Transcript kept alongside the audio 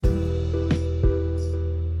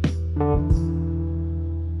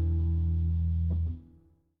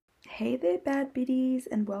Hey there, bad biddies,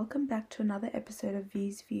 and welcome back to another episode of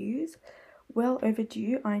V's Views. Well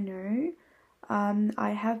overdue, I know. I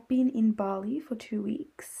have been in Bali for 2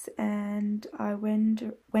 weeks, and I went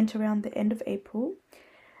around the end of April.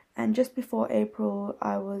 And just before April,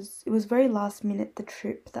 it was very last minute, the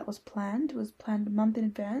trip that was planned. It was planned a month in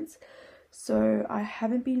advance. So I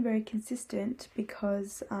haven't been very consistent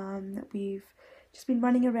because we've just been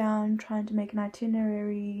running around trying to make an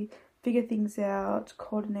itinerary, figure things out,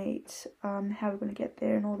 coordinate how we're going to get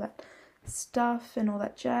there and all that stuff and all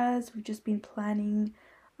that jazz. We've just been planning,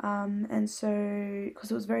 and so because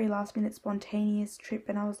it was very last minute spontaneous trip,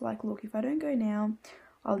 and I was like, look, if I don't go now,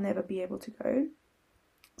 I'll never be able to go.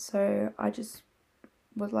 So I just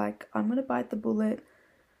was like, I'm going to bite the bullet,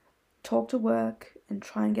 talk to work and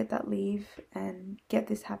try and get that leave and get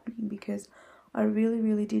this happening, because I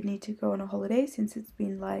really did need to go on a holiday, since it's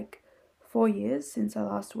been like 4 years since I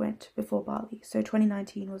last went before Bali. So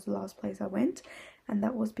 2019 was the last place I went, and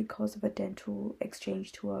that was because of a dental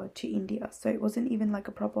exchange tour to India. So it wasn't even like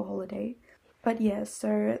a proper holiday. But yeah,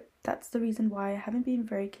 so that's the reason why I haven't been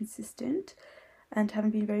very consistent and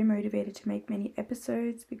haven't been very motivated to make many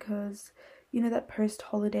episodes, because you know that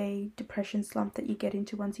post-holiday depression slump that you get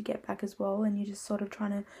into once you get back as well, and you're just sort of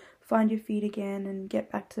trying to find your feet again and get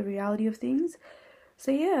back to the reality of things.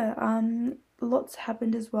 So yeah, lots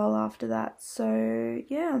happened as well after that. So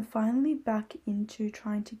yeah, I'm finally back into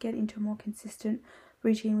trying to get into a more consistent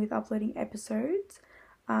routine with uploading episodes.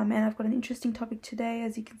 And I've got an interesting topic today,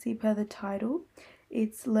 as you can see per the title.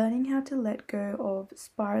 It's learning how to let go of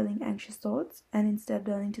spiraling anxious thoughts and instead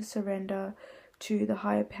learning to surrender to the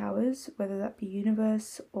higher powers, whether that be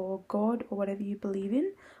universe or God or whatever you believe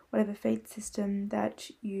in, whatever faith system that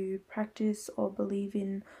you practice or believe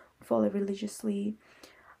in, follow religiously.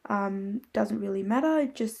 Doesn't really matter.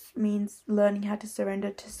 It just means learning how to surrender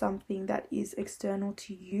to something that is external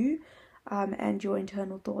to you, and your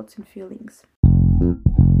internal thoughts and feelings.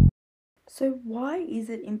 So why is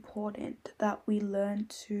it important that we learn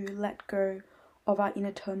to let go of our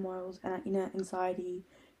inner turmoils and our inner anxiety,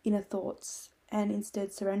 inner thoughts, and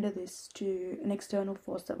instead surrender this to an external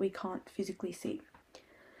force that we can't physically see?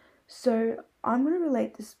 So I'm going to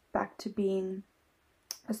relate this back to being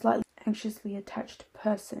a slightly anxiously attached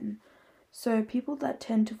person. So people that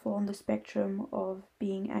tend to fall on the spectrum of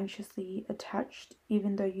being anxiously attached,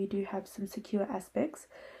 even though you do have some secure aspects,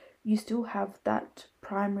 you still have that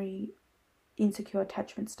primary insecure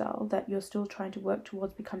attachment style that you're still trying to work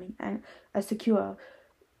towards becoming a secure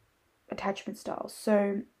attachment style.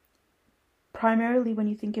 So primarily when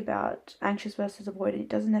you think about anxious versus avoidant, it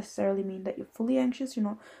doesn't necessarily mean that you're fully anxious, you're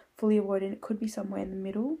not fully avoidant. It could be somewhere in the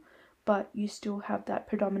middle, but you still have that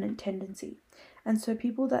predominant tendency. And so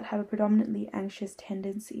people that have a predominantly anxious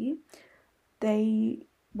tendency,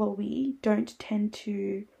 we don't tend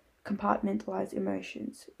to compartmentalize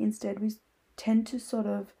emotions. Instead, we tend to sort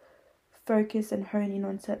of focus and hone in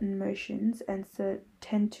on certain emotions, and so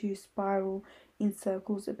tend to spiral in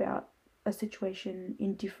circles about a situation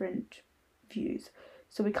in different views.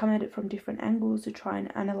 So we come at it from different angles to try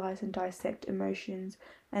and analyze and dissect emotions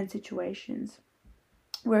and situations.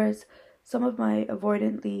 Whereas some of my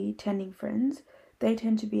avoidantly tending friends, they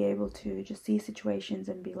tend to be able to just see situations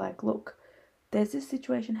and be like, look, there's this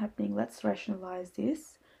situation happening, let's rationalize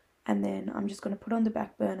this, and then I'm just going to put on the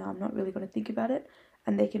back burner, I'm not really going to think about it.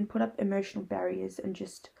 And they can put up emotional barriers and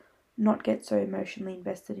just not get so emotionally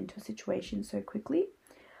invested into a situation so quickly.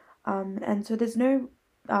 And so there's no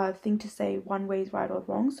thing to say one way is right or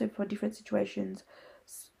wrong. So for different situations,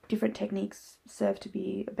 different techniques serve to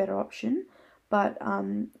be a better option. But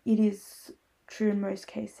it is true in most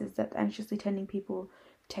cases that anxiously tending people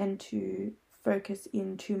tend to focus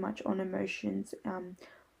in too much on emotions,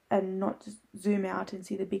 and not just zoom out and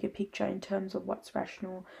see the bigger picture in terms of what's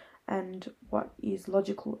rational and what is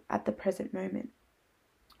logical at the present moment,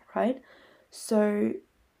 right? So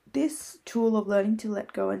this tool of learning to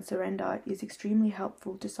let go and surrender is extremely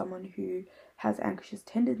helpful to someone who has anxious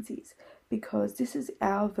tendencies, because this is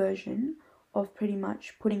our version of pretty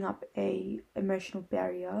much putting up a emotional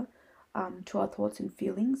barrier to our thoughts and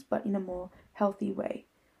feelings, but in a more healthy way,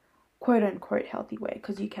 quote unquote healthy way,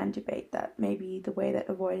 because you can debate that maybe the way that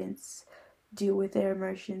avoidants deal with their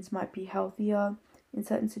emotions might be healthier in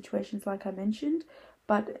certain situations, like I mentioned,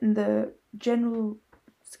 but in the general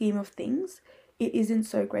scheme of things, it isn't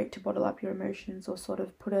so great to bottle up your emotions or sort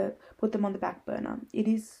of put them on the back burner. It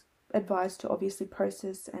is advised to obviously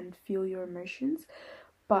process and feel your emotions,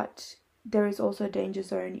 but there is also a danger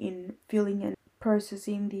zone in feeling and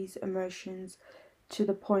processing these emotions to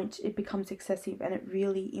the point it becomes excessive and it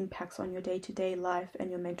really impacts on your day-to-day life and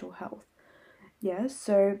your mental health. Yeah,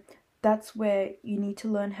 so that's where you need to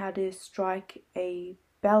learn how to strike a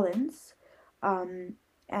balance,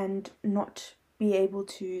 and not be able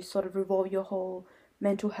to sort of revolve your whole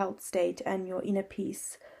mental health state and your inner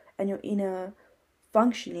peace and your inner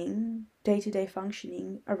functioning, day-to-day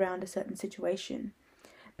functioning around a certain situation.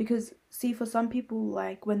 Because, see, for some people,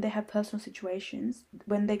 like when they have personal situations,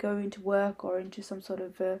 when they go into work or into some sort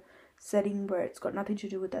of a setting where it's got nothing to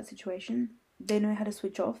do with that situation, they know how to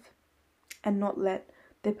switch off and not let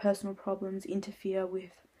their personal problems interfere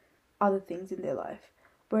with other things in their life.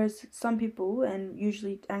 Whereas some people, and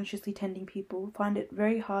usually anxiously tending people, find it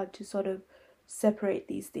very hard to sort of separate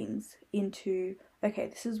these things into, okay,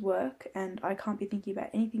 this is work and I can't be thinking about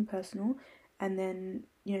anything personal, and then,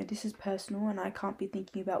 this is personal and I can't be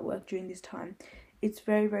thinking about work during this time. It's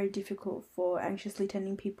very, very difficult for anxiously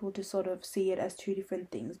tending people to sort of see it as two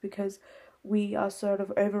different things, because we are sort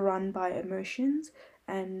of overrun by emotions,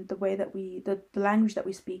 and the way that the language that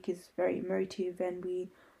we speak is very emotive, and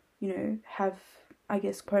we have, I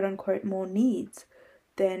guess, quote unquote, more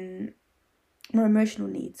emotional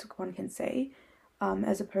needs, one can say,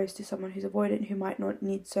 as opposed to someone who's avoidant, who might not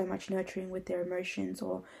need so much nurturing with their emotions,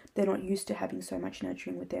 or they're not used to having so much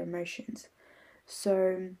nurturing with their emotions.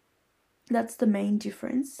 So that's the main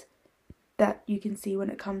difference that you can see when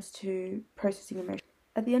it comes to processing emotions.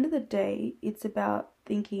 At the end of the day, it's about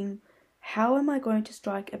thinking, how am I going to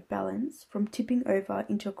strike a balance from tipping over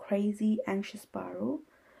into a crazy anxious spiral,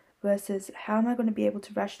 versus how am I going to be able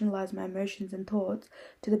to rationalize my emotions and thoughts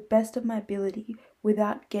to the best of my ability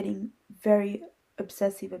without getting very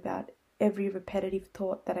obsessive about every repetitive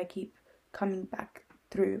thought that I keep coming back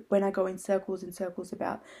through when I go in circles and circles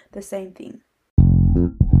about the same thing.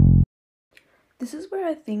 This is where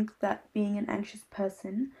I think that being an anxious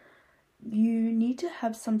person, you need to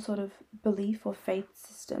have some sort of belief or faith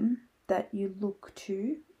system that you look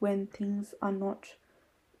to when things are not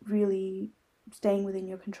really staying within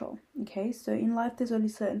your control. Okay, so in life there's only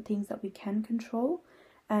certain things that we can control,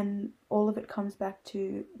 and all of it comes back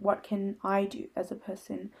to, what can I do as a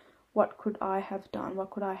person? What could I have done? What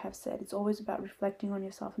could I have said? It's always about reflecting on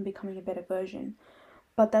yourself and becoming a better version.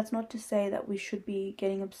 But that's not to say that we should be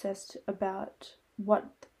getting obsessed about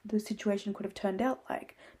what the situation could have turned out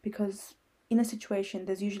like, because in a situation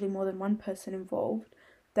there's usually more than one person involved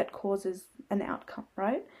that causes an outcome,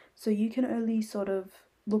 right? So you can only sort of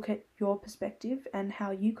look at your perspective and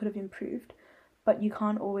how you could have improved, but you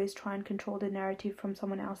can't always try and control the narrative from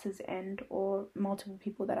someone else's end or multiple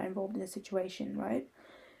people that are involved in a situation, right?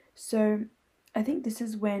 So I think this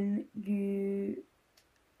is when you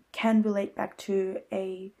can relate back to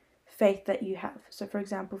a faith that you have. So for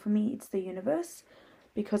example, for me, it's the universe,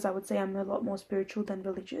 because I would say I'm a lot more spiritual than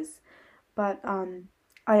religious, but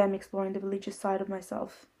I am exploring the religious side of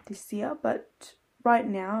myself this year. But right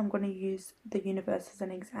now I'm going to use the universe as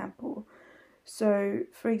an example. So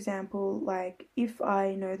for example, like if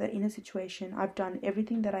I know that in a situation I've done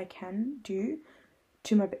everything that I can do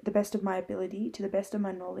to the best of my ability, to the best of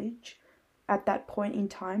my knowledge, at that point in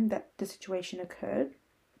time that the situation occurred,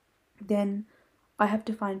 then I have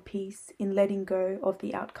to find peace in letting go of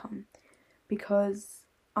the outcome, because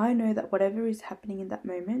I know that whatever is happening in that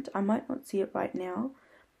moment, I might not see it right now,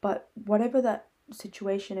 but whatever that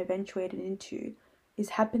situation eventuated into is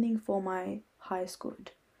happening for my highest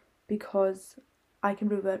good, because I can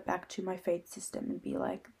revert back to my faith system and be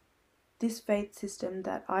like, this faith system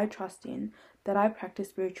that I trust in, that I practice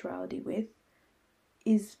spirituality with,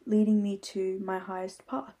 is leading me to my highest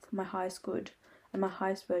path, my highest good, and my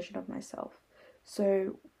highest version of myself.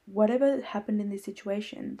 So whatever happened in this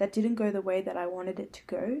situation that didn't go the way that I wanted it to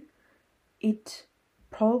go, it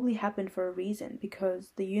probably happened for a reason,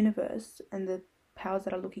 because the universe and the powers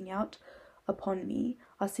that are looking out upon me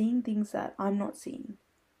are seeing things that I'm not seeing.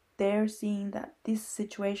 They're seeing that this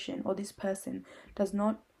situation or this person does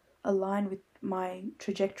not align with my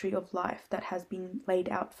trajectory of life that has been laid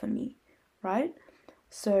out for me, right?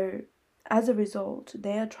 So as a result,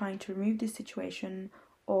 they are trying to remove this situation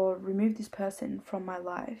or remove this person from my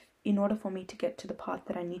life in order for me to get to the path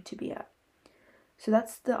that I need to be at. So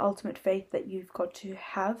that's the ultimate faith that you've got to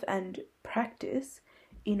have and practice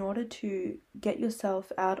in order to get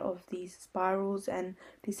yourself out of these spirals and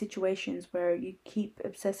these situations where you keep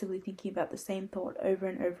obsessively thinking about the same thought over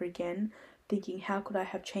and over again, thinking, how could I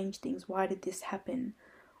have changed things? Why did this happen?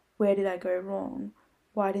 Where did I go wrong?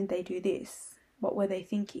 Why didn't they do this? What were they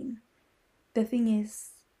thinking? The thing is,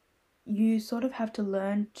 you sort of have to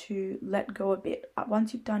learn to let go a bit.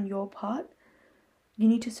 Once you've done your part, you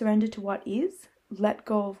need to surrender to what is, let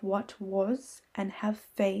go of what was, and have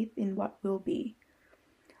faith in what will be.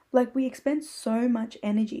 Like, we expend so much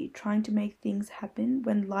energy trying to make things happen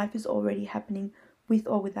when life is already happening with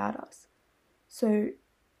or without us. So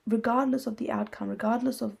regardless of the outcome,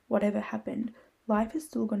 regardless of whatever happened, life is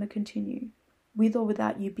still going to continue with or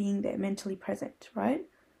without you being there mentally present, right?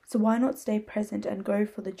 So why not stay present and go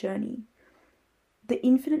for the journey? The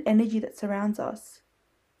infinite energy that surrounds us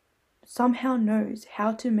somehow knows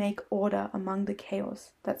how to make order among the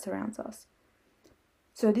chaos that surrounds us.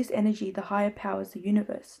 So this energy, the higher powers, the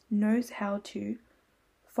universe, knows how to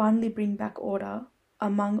finally bring back order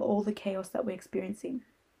among all the chaos that we're experiencing.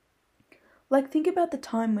 Like, think about the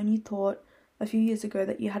time when you thought a few years ago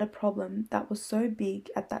that you had a problem that was so big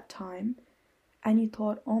at that time, and you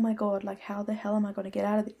thought, oh my God, like, how the hell am I going to get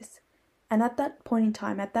out of this? And at that point in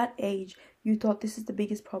time, at that age, you thought this is the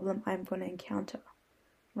biggest problem I'm going to encounter,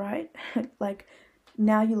 right? Like,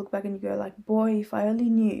 now you look back and you go like, boy, if I only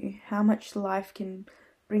knew how much life can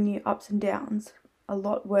bring you ups and downs, a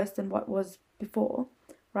lot worse than what was before,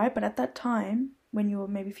 right? But at that time, when you were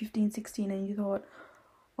maybe 15, 16, and you thought,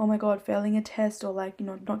 oh my God, failing a test, or like,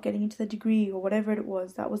 not getting into the degree or whatever it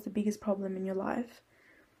was, that was the biggest problem in your life.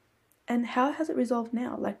 And how has it resolved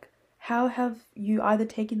now? Like, how have you either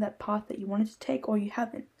taken that path that you wanted to take or you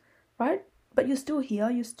haven't, right? But you're still here,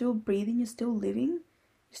 you're still breathing, you're still living,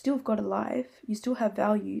 you still have got a life, you still have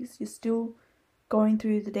values, you're still going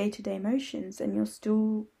through the day-to-day motions, and you're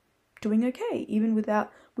still doing okay, even with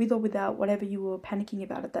or without whatever you were panicking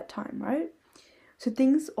about at that time, right? So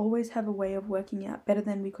things always have a way of working out better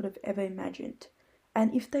than we could have ever imagined.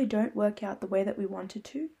 And if they don't work out the way that we wanted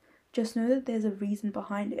to, just know that there's a reason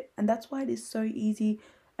behind it. And that's why it is so easy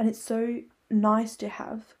and it's so nice to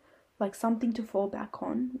have like something to fall back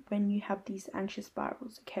on when you have these anxious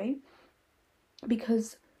spirals, okay?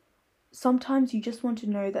 Because sometimes you just want to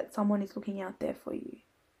know that someone is looking out there for you,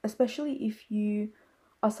 especially if you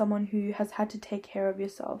are someone who has had to take care of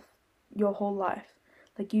yourself your whole life.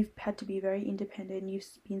 Like, you've had to be very independent, you've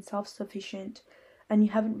been self-sufficient, and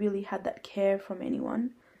you haven't really had that care from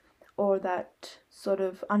anyone or that sort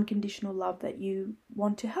of unconditional love that you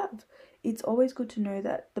want to have. It's always good to know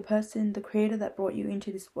that the person, the creator that brought you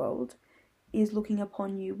into this world, is looking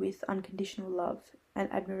upon you with unconditional love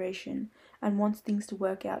and admiration and wants things to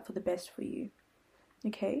work out for the best for you.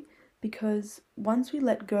 Okay? Because once we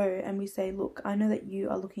let go and we say, look, I know that you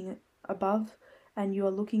are looking above and you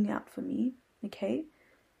are looking out for me, okay?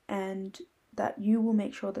 And that you will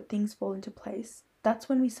make sure that things fall into place, that's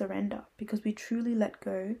when we surrender, because we truly let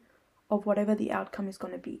go of whatever the outcome is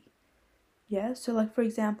going to be. Yeah, so like, for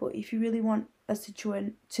example, if you really want a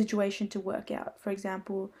situation to work out, for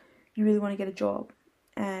example, you really want to get a job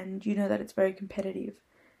and you know that it's very competitive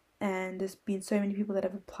and there's been so many people that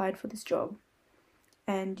have applied for this job,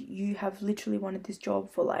 and you have literally wanted this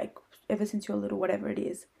job for like ever since you're little, whatever it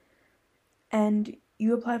is, and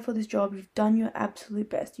you applied for this job, you've done your absolute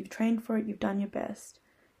best, you've trained for it, you've done your best,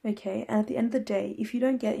 okay? And at the end of the day, if you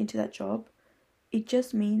don't get into that job, it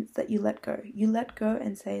just means that you let go. You let go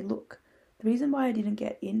and say, look, the reason why I didn't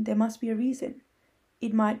get in, there must be a reason.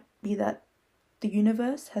 It might be that the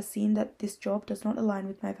universe has seen that this job does not align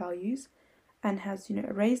with my values and has,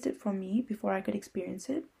 erased it from me before I could experience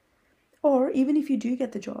it. Or even if you do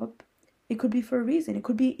get the job, it could be for a reason. It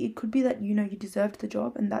could be that, you deserved the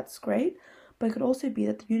job, and that's great. But it could also be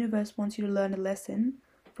that the universe wants you to learn a lesson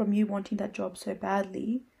from you wanting that job so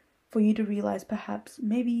badly, for you to realize perhaps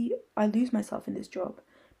maybe I lose myself in this job.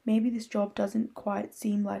 Maybe this job doesn't quite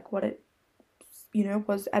seem like what it,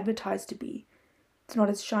 was advertised to be. It's not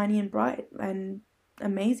as shiny and bright and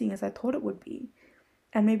amazing as I thought it would be.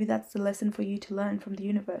 And maybe that's the lesson for you to learn from the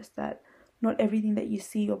universe, that not everything that you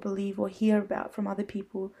see or believe or hear about from other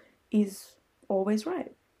people is always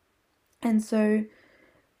right. And so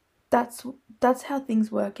that's how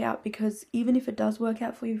things work out, because even if it does work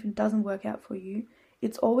out for you, if it doesn't work out for you,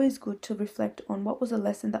 it's always good to reflect on what was a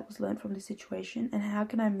lesson that was learned from the situation and how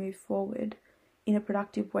can I move forward in a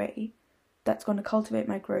productive way that's going to cultivate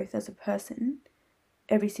my growth as a person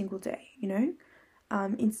every single day,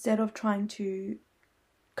 instead of trying to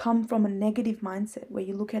come from a negative mindset where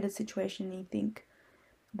you look at a situation and you think,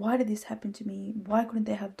 why did this happen to me? Why couldn't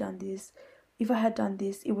they have done this? If I had done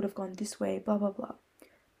this, it would have gone this way, blah, blah, blah.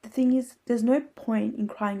 The thing is, there's no point in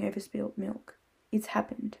crying over spilled milk. It's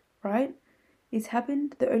happened, right? It's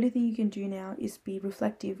happened. The only thing you can do now is be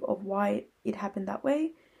reflective of why it happened that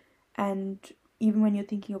way. And even when you're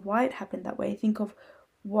thinking of why it happened that way, think of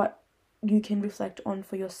what you can reflect on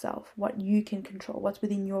for yourself, what you can control, what's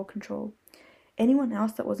within your control. Anyone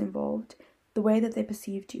else that was involved, the way that they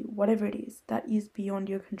perceived you, whatever it is, that is beyond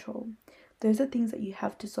your control. Those are things that you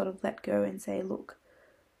have to sort of let go and say, look,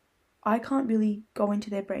 I can't really go into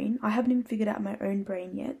their brain. I haven't even figured out my own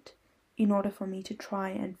brain yet in order for me to try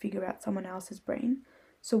and figure out someone else's brain.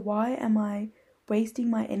 So why am I wasting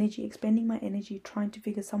my energy, expending my energy trying to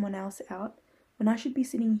figure someone else out when I should be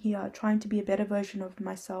sitting here trying to be a better version of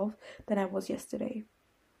myself than I was yesterday,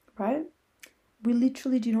 right? We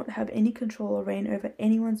literally do not have any control or reign over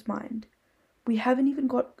anyone's mind. We haven't even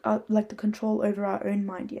got the control over our own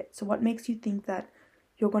mind yet. So what makes you think that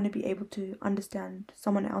you're going to be able to understand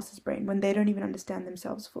someone else's brain when they don't even understand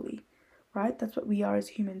themselves fully, right? That's what we are as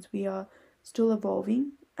humans. We are still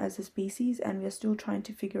evolving as a species, and we are still trying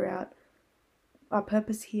to figure out our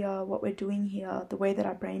purpose here, what we're doing here, the way that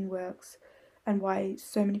our brain works, and why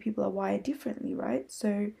so many people are wired differently, right?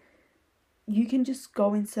 So you can just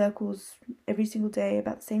go in circles every single day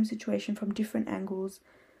about the same situation from different angles,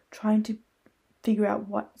 trying to figure out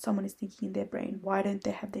what someone is thinking in their brain. Why don't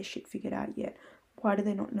they have their shit figured out yet? Why do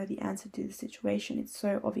they not know the answer to the situation? It's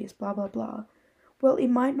so obvious, blah, blah, blah. Well, it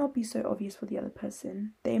might not be so obvious for the other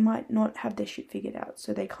person. They might not have their shit figured out,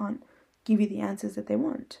 so they can't give you the answers that they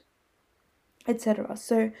want, etc.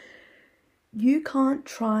 So you can't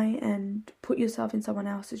try and put yourself in someone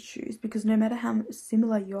else's shoes, because no matter how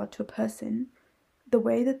similar you are to a person, the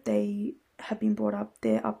way that they have been brought up,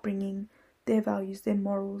 their upbringing, their values, their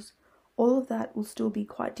morals, all of that will still be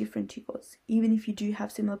quite different to yours. Even if you do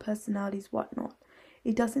have similar personalities, whatnot,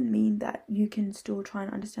 it doesn't mean that you can still try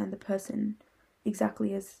and understand the person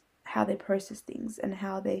exactly as how they process things and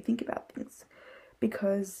how they think about things,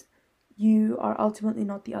 because you are ultimately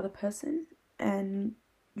not the other person, and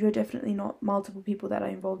you're definitely not multiple people that are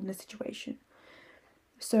involved in a situation.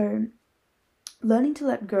 So learning to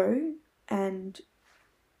let go and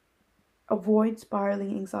avoid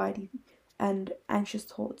spiraling anxiety and anxious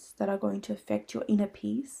thoughts that are going to affect your inner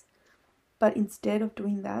peace, but instead of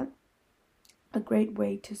doing that, a great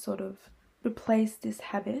way to sort of replace this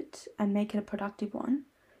habit and make it a productive one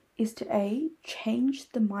is to change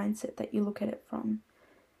the mindset that you look at it from.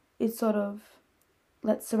 It's sort of,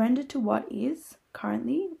 let's surrender to what is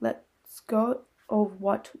currently, let's go of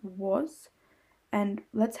what was, and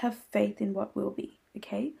let's have faith in what will be,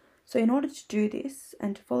 okay? So in order to do this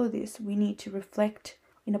and to follow this, we need to reflect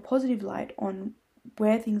in a positive light on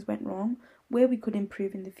where things went wrong, where we could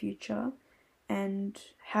improve in the future, and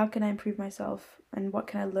how can I improve myself and what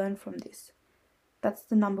can I learn from this. That's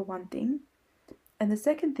the number one thing. And the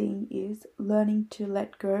second thing is learning to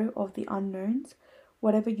let go of the unknowns,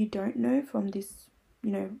 whatever you don't know from this,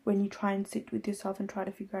 when you try and sit with yourself and try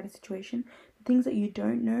to figure out a situation, the things that you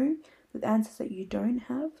don't know, the answers that you don't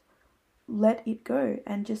have, let it go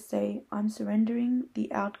and just say, I'm surrendering the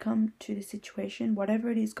outcome to the situation, whatever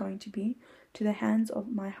it is going to be, to the hands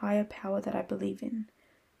of my higher power that I believe in.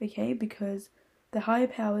 Okay? Because the higher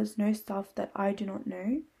powers know stuff that I do not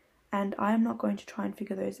know, and I am not going to try and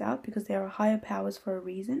figure those out because there are higher powers for a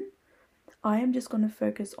reason. I am just going to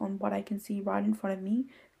focus on what I can see right in front of me,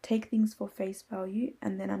 take things for face value,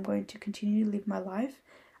 and then I'm going to continue to live my life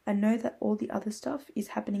and know that all the other stuff is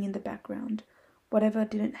happening in the background. Whatever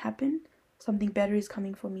didn't happen, something better is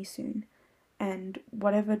coming for me soon. And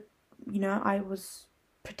whatever, I was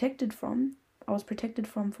protected from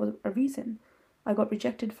for a reason. I got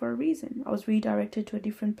rejected for a reason. I was redirected to a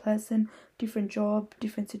different person, different job,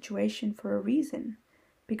 different situation for a reason.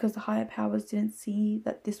 Because the higher powers didn't see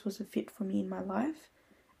that this was a fit for me in my life.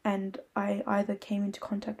 And I either came into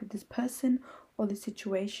contact with this person or this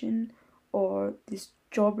situation or this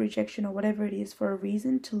job rejection or whatever it is for a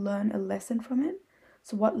reason, to learn a lesson from it.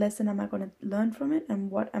 So what lesson am I going to learn from it, and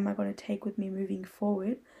what am I going to take with me moving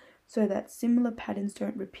forward so that similar patterns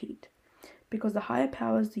don't repeat? Because the higher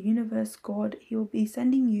powers, the universe, God, He will be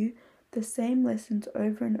sending you the same lessons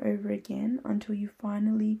over and over again until you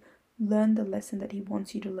finally learn the lesson that He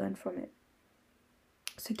wants you to learn from it.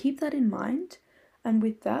 So keep that in mind. And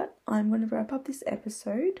with that, I'm going to wrap up this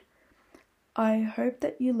episode. I hope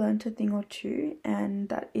that you learned a thing or two and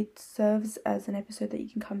that it serves as an episode that you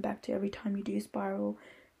can come back to every time you do spiral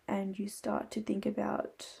and you start to think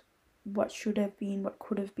about what should have been, what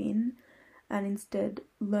could have been, and instead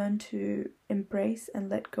learn to embrace and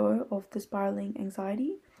let go of the spiraling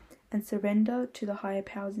anxiety and surrender to the higher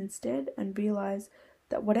powers instead, and realize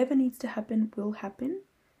that whatever needs to happen will happen.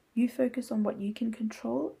 You focus on what you can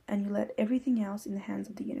control and you let everything else in the hands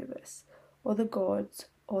of the universe or the gods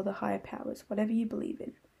or the higher powers, whatever you believe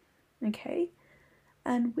in. Okay?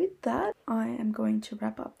 And with that, I am going to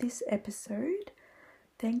wrap up this episode.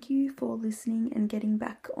 Thank you for listening and getting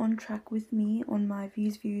back on track with me on my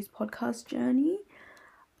Views podcast journey.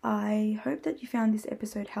 I hope that you found this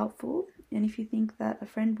episode helpful, and if you think that a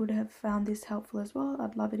friend would have found this helpful as well,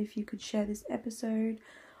 I'd love it if you could share this episode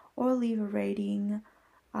or leave a rating.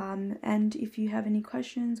 And if you have any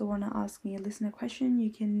questions or want to ask me a listener question,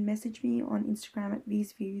 you can message me on Instagram at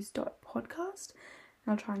veesviews.podcast,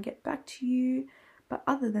 and I'll try and get back to you. But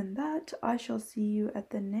other than that, I shall see you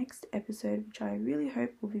at the next episode, which I really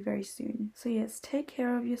hope will be very soon. So yes, take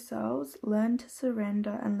care of yourselves, learn to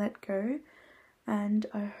surrender and let go, and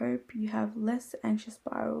I hope you have less anxious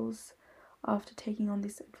spirals after taking on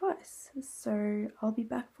this advice. So I'll be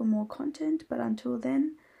back for more content, but until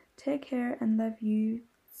then, take care and love you.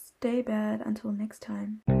 Stay bad until next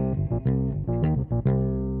time.